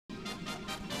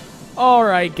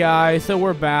Alright, guys, so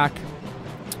we're back.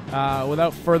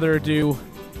 Without further ado,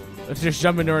 let's just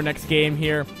jump into our next game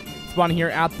here. Spawning here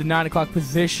at the 9 o'clock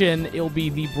position, it'll be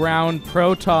the Brown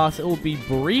Protoss. It will be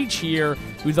Breach here,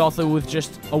 who's also was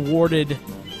just awarded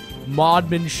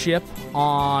modmanship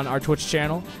on our Twitch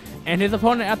channel. And his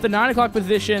opponent at the 9 o'clock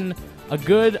position, a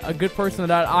good person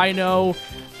that I know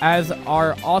as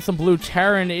our awesome Blue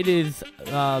Terran. It is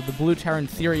the Blue Terran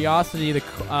Seriosity,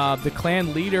 the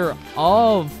clan leader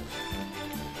of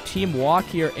Team Walk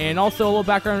here. And also a little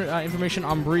background information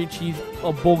on Breach. He's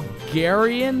a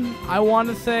Bulgarian, I want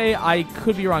to say. I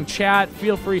could be wrong. Chat,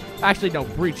 feel free. Actually, no,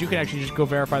 Breach, you can actually just go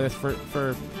verify this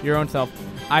for your own self.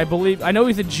 I know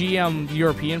he's a GM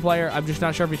European player. I'm just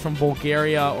not sure if he's from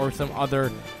Bulgaria or some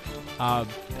other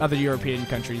European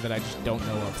country that I just don't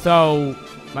know of. So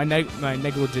my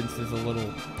negligence is a little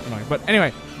annoying. But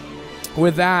anyway,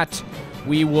 with that,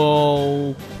 we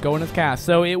will go in his cast.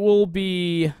 So it will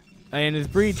be in his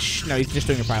Breach. No, he's just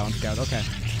doing a pylon scout. Okay.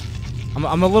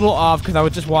 I'm a little off because I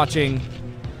was just watching.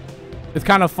 It's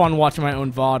kind of fun watching my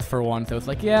own VOD for one. So it's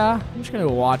like, yeah, I'm just going to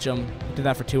go watch him. Did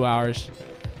that for 2 hours.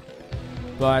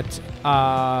 But,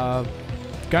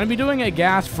 gonna be doing a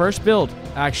gas first build,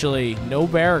 actually. No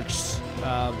barracks.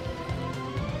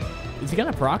 Is he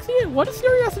gonna proxy it? What is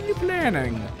Seriosity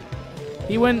planning?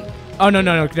 He went... Oh, no.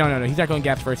 He's not going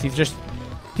gas first.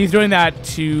 He's doing that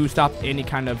to stop any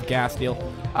kind of gas deal.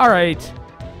 Alright.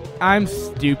 I'm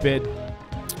stupid.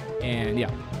 And, yeah.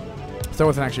 So I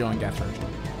wasn't actually going gas first.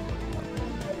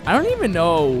 I don't even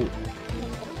know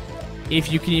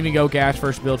if you can even go gas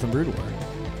first build from Brood War.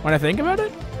 When I think about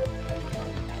it,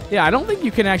 yeah, I don't think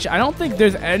you can actually. I don't think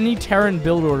there's any Terran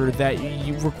build order that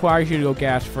requires you to go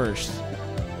gas first.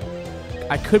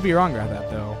 I could be wrong about that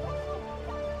though,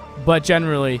 but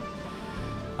generally,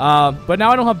 but now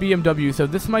I don't have BMW, so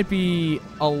this might be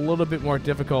a little bit more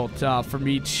difficult for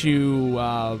me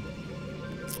to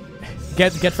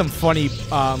get some funny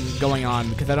going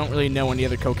on because I don't really know any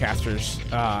other co-casters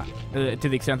to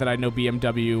the extent that I know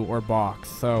BMW or Box.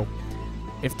 So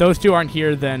if those two aren't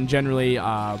here, then generally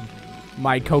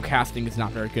my co-casting is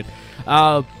not very good.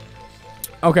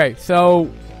 Okay, so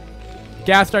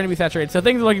gas starting to be saturated. So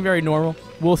things are looking very normal.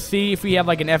 We'll see if we have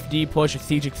like an FD push, a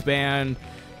siege expand,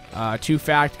 2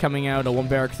 fact coming out, a 1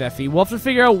 barracks FE. We'll have to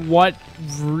figure out what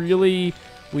really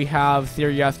we have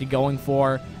Seriosity going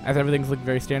for, as everything's looking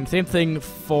very standard. Same thing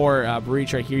for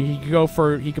Breach right here. He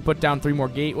could put down 3 more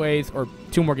gateways, or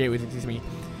 2 more gateways, excuse me,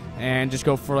 and just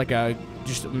go for like a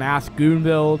mass goon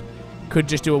build. Could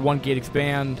just do a 1 gate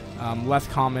expand, less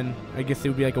common. I guess it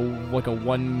would be like a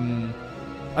 1.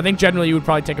 I think generally you would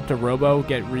probably take up to Robo,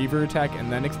 get Reaver tech,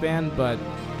 and then expand. But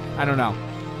I don't know.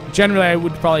 Generally, I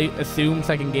would probably assume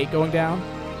 2nd gate going down,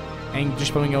 and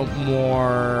just putting out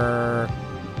more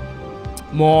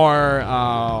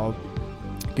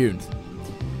goons.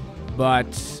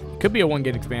 But could be a 1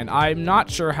 gate expand. I'm not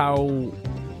sure how.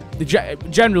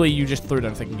 Generally, you just threw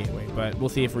down 2nd gateway, but we'll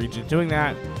see if Reach is doing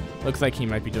that. Looks like he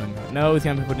might be doing that. No, he's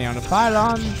going to be putting down a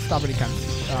pylon, stop any kind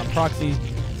of proxy.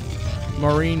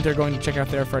 Marines are going to check out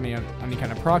there for any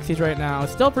kind of proxies right now.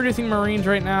 Still producing Marines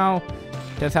right now.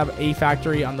 Does have a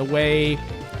factory on the way,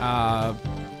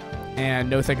 and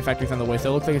no 2nd factories on the way.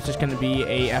 So it looks like it's just going to be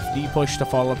a FD push to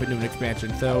follow up into an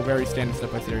expansion. So very standard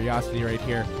stuff by Seriosity right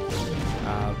here.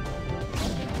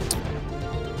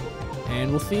 And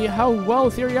we'll see how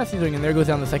well Seriosity is doing. And there goes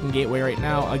down the 2nd gateway right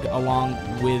now, along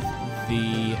with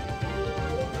the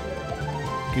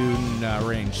goon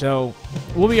range. So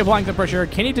we'll be applying some pressure.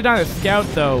 Can he deny the scout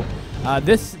though?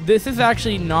 This is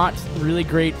actually not really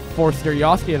great for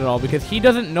Seriosity at all because he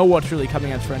doesn't know what's really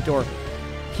coming at his front door.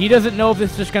 He doesn't know if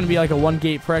this is just going to be like a 1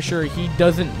 gate pressure. He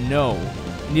doesn't know.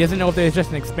 And he doesn't know if there's just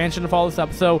an expansion to follow this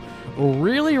up. So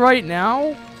really right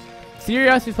now,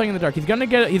 Seriosity is playing in the dark. He's gonna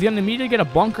immediately get a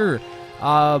bunker.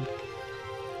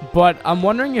 But I'm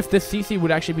wondering if this CC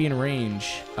would actually be in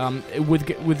range of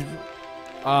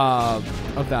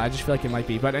that. I just feel like it might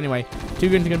be. But anyway, 2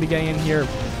 goons are going to be getting in here.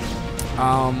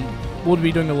 We'll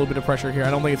be doing a little bit of pressure here.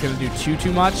 I don't think it's going to do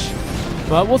too much.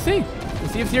 But we'll see. We'll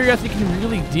see if Seriosity can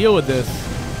really deal with this.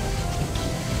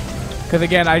 Because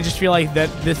again, I just feel like that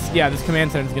this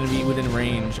command center is going to be within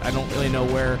range. I don't really know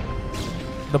where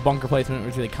the bunker placement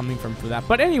was really coming from for that.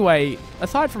 But anyway,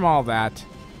 aside from all that,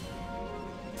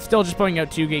 still just putting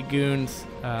out 2 gate goons.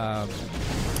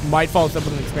 Might follow this up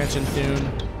with an expansion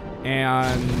soon.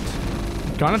 And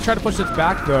gonna try to push this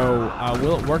back though.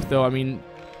 Will it work though? I mean,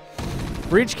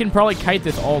 Breach can probably kite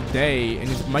this all day and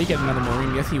he might get another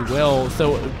Marine. Yes, he will.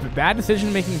 So bad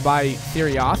decision making by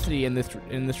Seriosity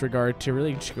in this regard to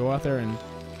really just go out there and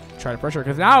try to pressure.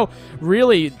 Because now,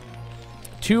 really,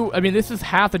 this is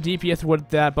half the DPS of what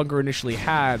that bunker initially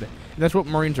had. And that's what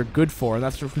Marines are good for, and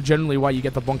that's generally why you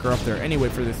get the bunker up there anyway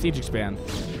for the siege expand.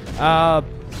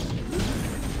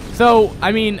 So,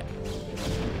 I mean,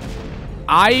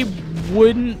 I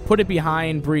wouldn't put it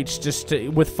behind Breach just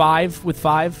with five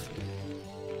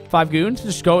goons.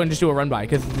 Just go and just do a run by,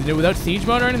 because without siege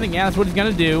mode or anything, yeah, that's what he's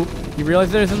gonna do. He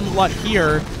realizes there isn't a lot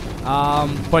here,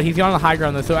 but he's gone on the high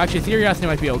ground though. So actually, Seriosity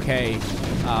might be okay.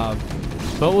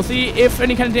 But we'll see if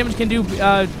any kind of damage can do.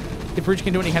 If Breach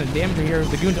can do any kind of damage here.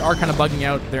 The goons are kind of bugging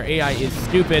out. Their AI is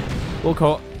stupid. We'll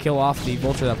kill off the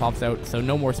vulture that pops out, so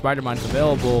no more spider mines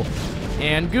available.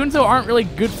 And goons, though, aren't really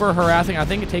good for harassing. I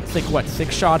think it takes, like, what,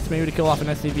 6 shots maybe to kill off an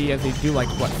SCV, as they do, like,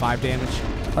 what, 5 damage?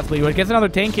 Possibly. But it gets another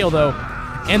tank kill, though.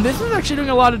 And this is actually doing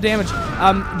a lot of damage.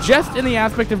 Just in the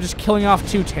aspect of just killing off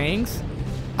 2 tanks,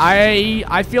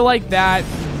 I feel like that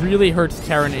really hurts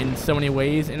Terran in so many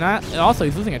ways. And also,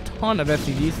 he's losing a ton of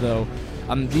SCVs, though.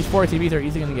 These 4 SCVs are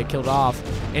easily going to get killed off,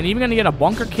 and even going to get a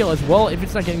bunker kill as well if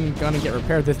it's not going to get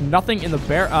repaired. There's nothing in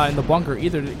the bunker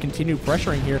either to continue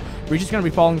pressuring here. We're just going to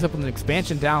be following this up with an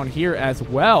expansion down here as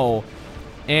well,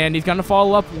 and he's going to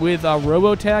follow up with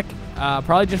Robotech,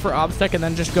 probably just for Obstech, and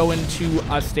then just go into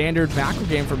a standard macro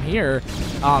game from here,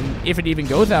 if it even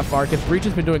goes that far, because Breach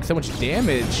has been doing so much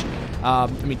damage. I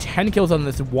mean, 10 kills on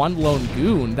this one lone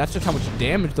goon. That's just how much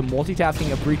damage. The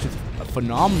multitasking of Breach is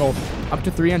phenomenal, up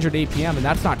to 300 APM, and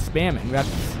that's not spamming. That's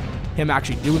him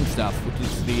actually doing stuff, which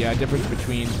is the difference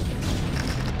between,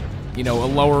 you know, a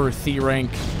lower C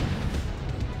rank.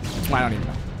 I don't even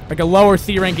know. Like a lower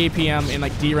C rank APM and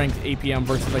like D rank APM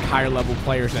versus like higher level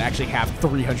players that actually have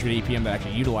 300 APM that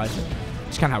actually utilize it.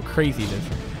 It's kind of how crazy it is.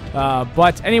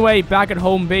 But anyway, back at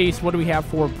home base, what do we have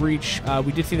for Breach?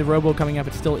 We did see the Robo coming up.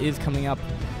 It still is coming up.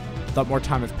 Thought more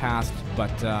time has passed,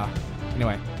 but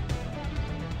anyway.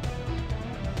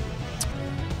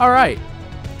 All right.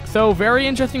 So very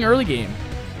interesting early game.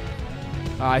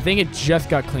 I think it just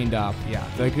got cleaned up. Yeah,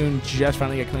 the goon just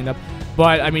finally got cleaned up.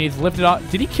 But I mean, he's lifted up.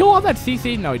 Did he kill all that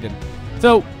CC? No, he didn't.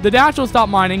 So the Dash will stop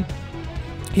mining.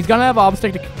 He's gonna have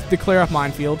Obstacle to clear off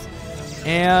minefields,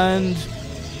 and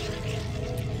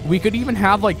we could even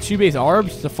have like 2 base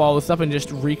arbs to follow this up and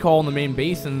just recall in the main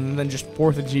base and then just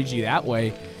force a GG that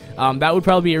way. That would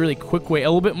probably be a really quick way, a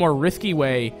little bit more risky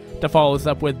way to follow this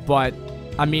up with, but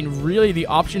I mean, really the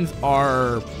options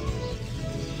are,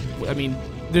 I mean,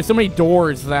 there's so many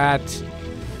doors that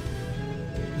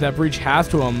Breach has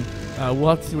to him. We'll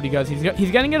have to see what he does.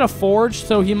 He's getting in a forge,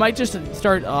 so he might just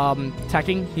start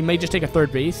teching. He may just take a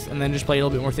 3rd base and then just play a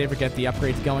little bit more safer, get the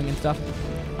upgrades going and stuff.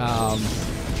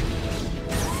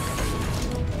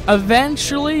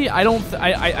 Eventually,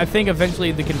 I think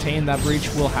eventually the contain that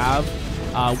Breach will have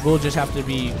will just have to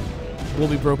be, will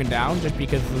be broken down just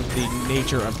because of the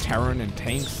nature of Terran and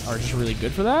tanks are just really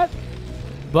good for that.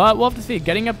 But we'll have to see.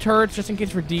 Getting up turrets just in case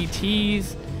for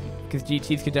DTs, because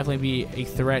DTs could definitely be a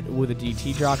threat with a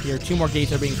DT drop here. 2 more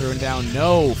gates are being thrown down.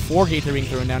 No, 4 gates are being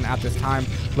thrown down at this time.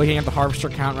 Looking at the harvester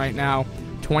count right now,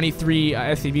 23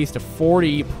 SCVs to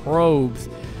 40 probes.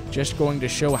 Just going to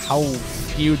show how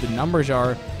skewed the numbers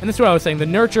are. And that's what I was saying. The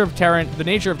nature of Terran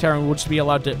will just be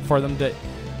allowed for them to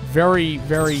very,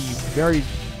 very, very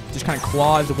just kind of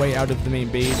claw the way out of the main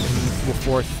base, and will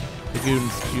force the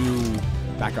goons to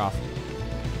back off.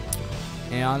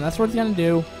 And that's what it's going to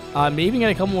do. Maybe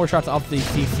get a couple more shots off the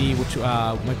CC, which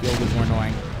might be a little bit more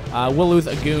annoying. We'll lose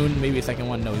a goon, maybe a second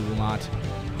one. No, we will not.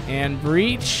 And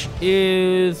Breach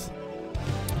is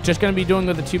just going to be doing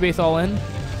with the 2 base all in.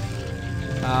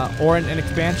 Or an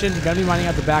expansion. He's going to be mining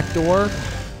out the back door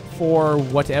for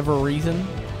whatever reason.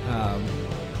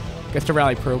 Gets to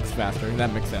rally probes faster.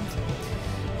 That makes sense.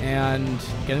 And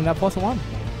getting that +1.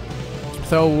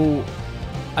 So,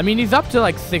 I mean, he's up to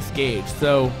like 6 gauge.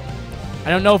 So, I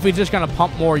don't know if he's just going to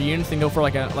pump more units and go for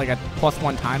like a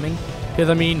 +1 timing. Because,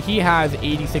 I mean, he has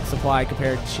 86 supply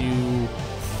compared to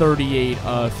 38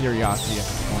 of Seriosity at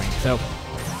this point. So,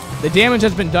 the damage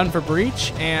has been done for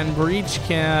Breach, and Breach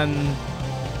can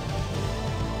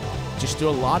just do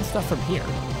a lot of stuff from here.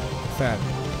 Sad.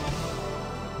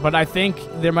 But I think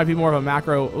there might be more of a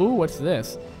macro. Ooh, what's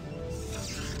this?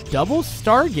 Double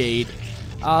Stargate.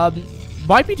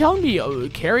 Might be telling me a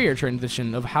carrier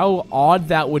transition of how odd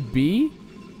that would be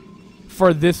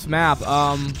for this map.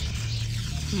 Let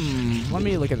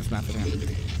me look at this map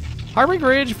again. Heartbreak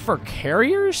Ridge for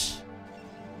carriers?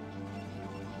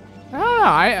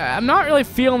 I'm not really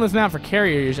feeling this map for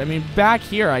carriers. I mean, back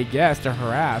here, I guess, to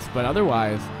harass, but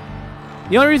otherwise.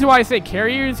 The only reason why I say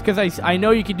carriers, because I know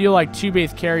you can do like 2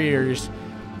 base carriers,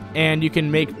 and you can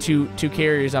make two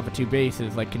carriers off of 2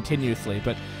 bases, like continuously.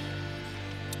 But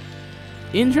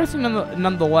interesting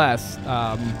nonetheless.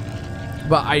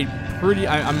 But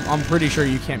I'm pretty sure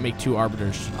you can't make 2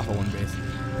 arbiters off of 1 base.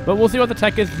 But we'll see what the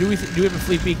tech is. Do we have a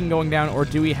fleet beacon going down, or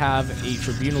do we have a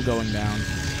tribunal going down?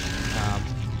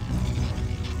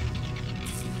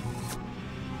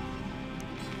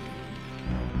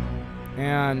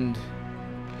 And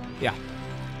yeah.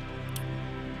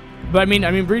 But I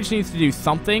mean, Breach needs to do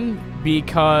something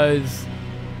because,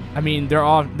 I mean, they're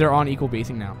on equal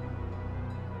basing now.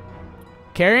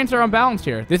 Carrions are unbalanced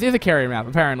here. This is a carrier map,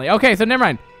 apparently. Okay, so never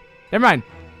mind. Never mind.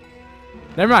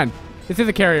 Never mind. This is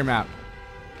a carrier map.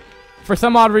 For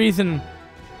some odd reason.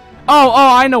 Oh,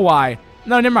 I know why.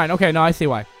 No, never mind. Okay, no, I see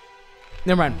why.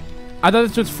 Never mind. I thought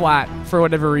this was flat for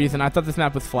whatever reason. I thought this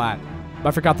map was flat. But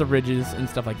I forgot the ridges and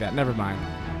stuff like that. Never mind.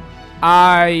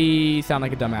 I sound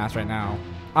like a dumbass right now.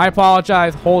 I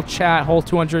apologize. Whole chat, whole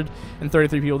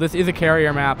 233 people. This is a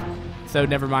carrier map, so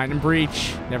never mind. And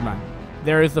Breach, never mind.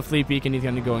 There is the fleet beacon. He's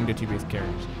going to go into 2 base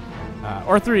carriers.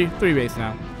 Or 3 base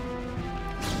now.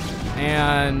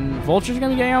 And Vulture's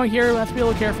going to be getting out here. We have to be a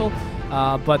little careful.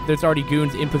 But there's already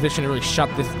goons in position to really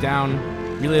shut this down.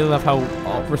 Really love how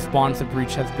responsive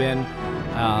Breach has been.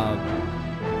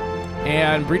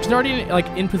 And Breach is already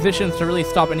in positions to really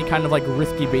stop any kind of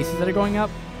risky bases that are going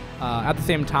up. At the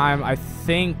same time, I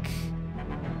think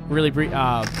really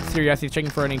Seriosity is checking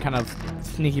for any kind of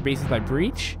sneaky bases by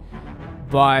Breach.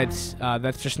 But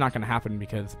that's just not going to happen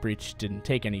because Breach didn't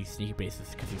take any sneaky bases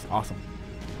because he's awesome.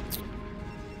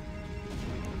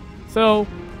 So,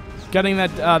 getting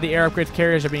that the air upgrades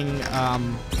carriers are being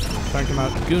starting to come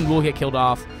out. Goon will get killed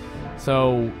off.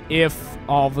 So if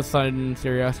all of a sudden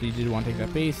Seriosity did want to take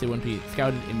that base, it wouldn't be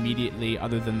scouted immediately,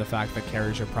 other than the fact that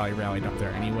carriers are probably rallied up there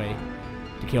anyway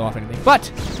to kill off anything. But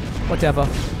whatever.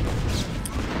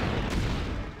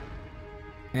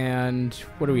 And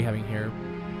what are we having here?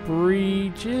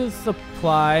 Breach's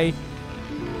supply.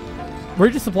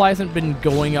 Breach's supply hasn't been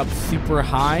going up super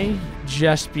high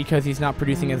just because he's not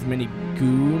producing as many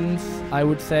goons, I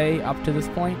would say, up to this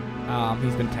point.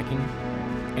 He's been teching,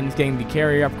 and he's getting the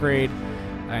carrier upgrade,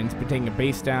 and he's been taking a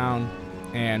base down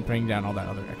and putting down all that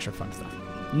other extra fun stuff.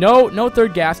 No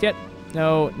third gas yet.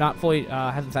 No, not fully,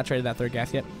 hasn't saturated that third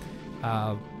gas yet,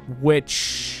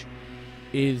 which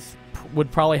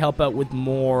would probably help out with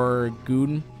more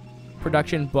goon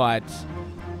production, but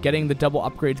getting the double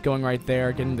upgrades going right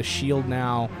there, getting the shield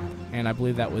now, and I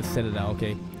believe that was Citadel.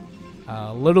 Okay,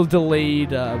 a little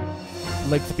delayed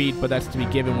leg speed, but that's to be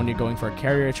given when you're going for a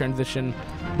carrier transition.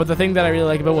 But the thing that I really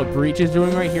like about what Breach is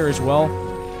doing right here as well,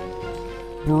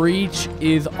 Breach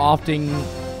is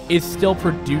still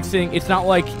producing. It's not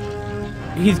like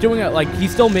he's doing it,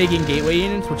 he's still making gateway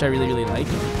units, which I really like.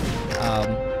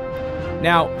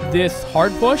 Now this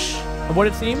hard push, of what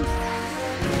it seems,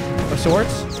 of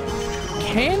sorts,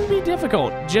 can be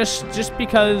difficult just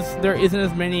because there isn't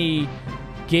as many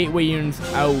gateway units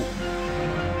out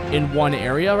in one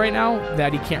area right now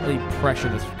that he can't really pressure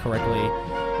this correctly,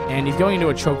 and he's going into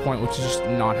a choke point, which is just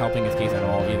not helping his case at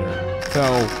all either. So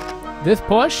this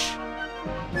push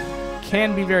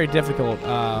can be very difficult,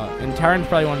 and Tyron's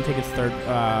probably want to take his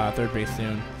third base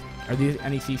soon. Are these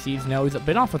any CCs? No, he's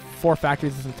been off with 4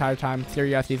 factories this entire time.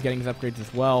 Seriosity is getting his upgrades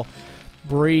as well.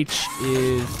 Breach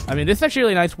is, I mean, this is actually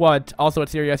really nice what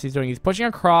Seriosity is doing. He's pushing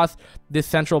across this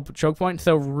central choke point,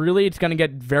 so really it's going to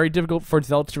get very difficult for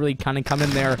Zealots to really kind of come in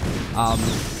there,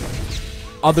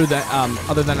 other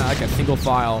than like a single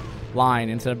file line,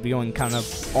 instead of going kind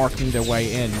of arcing their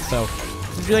way in. So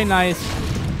this is really nice,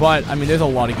 but I mean, there's a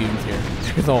lot of goons here.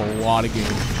 There's a lot of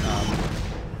goons.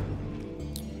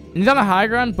 He's on a high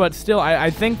ground, but still, I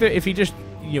think that if he just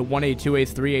 1A,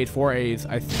 2As, 3As, 4As,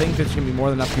 I think there's going to be more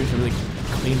than enough goons to really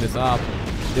clean this up.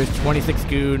 There's 26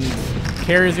 goons.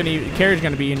 Carrier's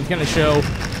going to be, and he's going to show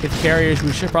his carriers.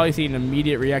 We should probably see an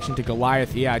immediate reaction to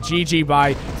Goliath. Yeah, GG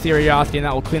by Seriosity, and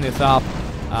that will clean this up.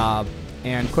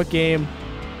 And quick game.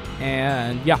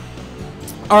 And yeah.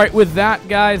 All right, with that,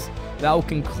 guys, that will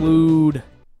conclude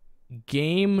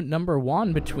game number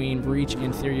 1 between Breach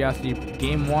and Seriosity.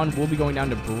 Game 1 will be going down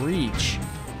to Breach.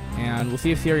 And we'll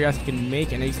see if Seriosity can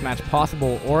make an ace match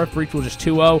possible, or if Breach will just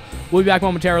 2-0. We'll be back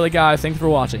momentarily, guys. Thanks for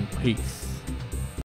watching. Peace.